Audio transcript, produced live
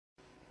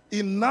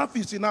Enough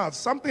is enough.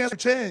 Something has to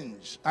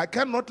change. I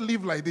cannot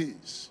live like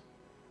this.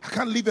 I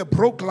can't live a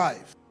broke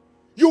life.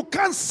 You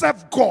can't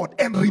serve God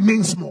and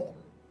remain small.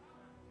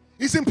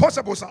 It's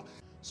impossible, sir.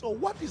 So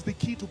what is the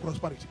key to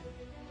prosperity?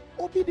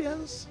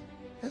 Obedience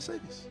and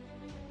service.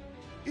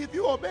 If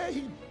you obey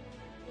him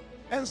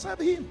and serve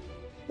him,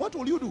 what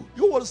will you do?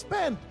 You will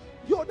spend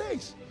your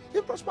days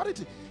in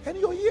prosperity and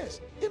your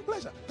years in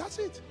pleasure. That's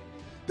it.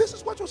 This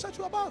is what will set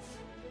you above.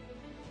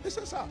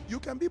 Listen, sir, you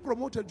can be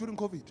promoted during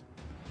COVID.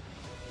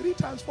 3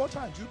 times, 4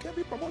 times, you can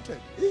be promoted.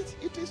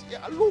 It is,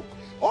 look,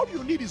 all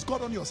you need is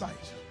God on your side.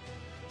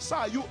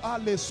 Sir, you are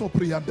less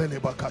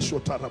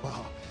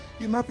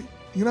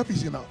enough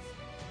is enough.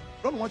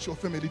 Don't watch your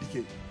family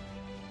decay.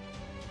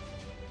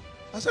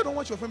 I said don't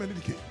watch your family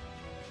decay.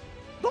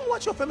 Don't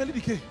watch your family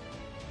decay.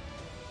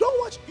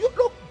 Don't watch. You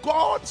look,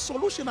 God's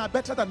solution are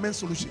better than men's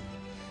solution.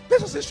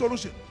 This is his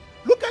solution.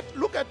 Look at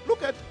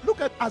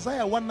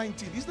Isaiah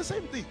 119. It's the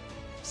same thing.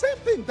 Same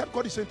thing that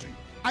God is saying to you.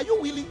 Are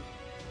you willing?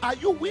 Are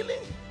you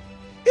willing?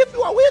 If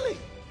you are willing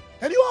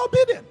and you are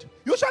obedient,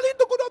 you shall eat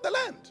the good of the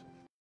land.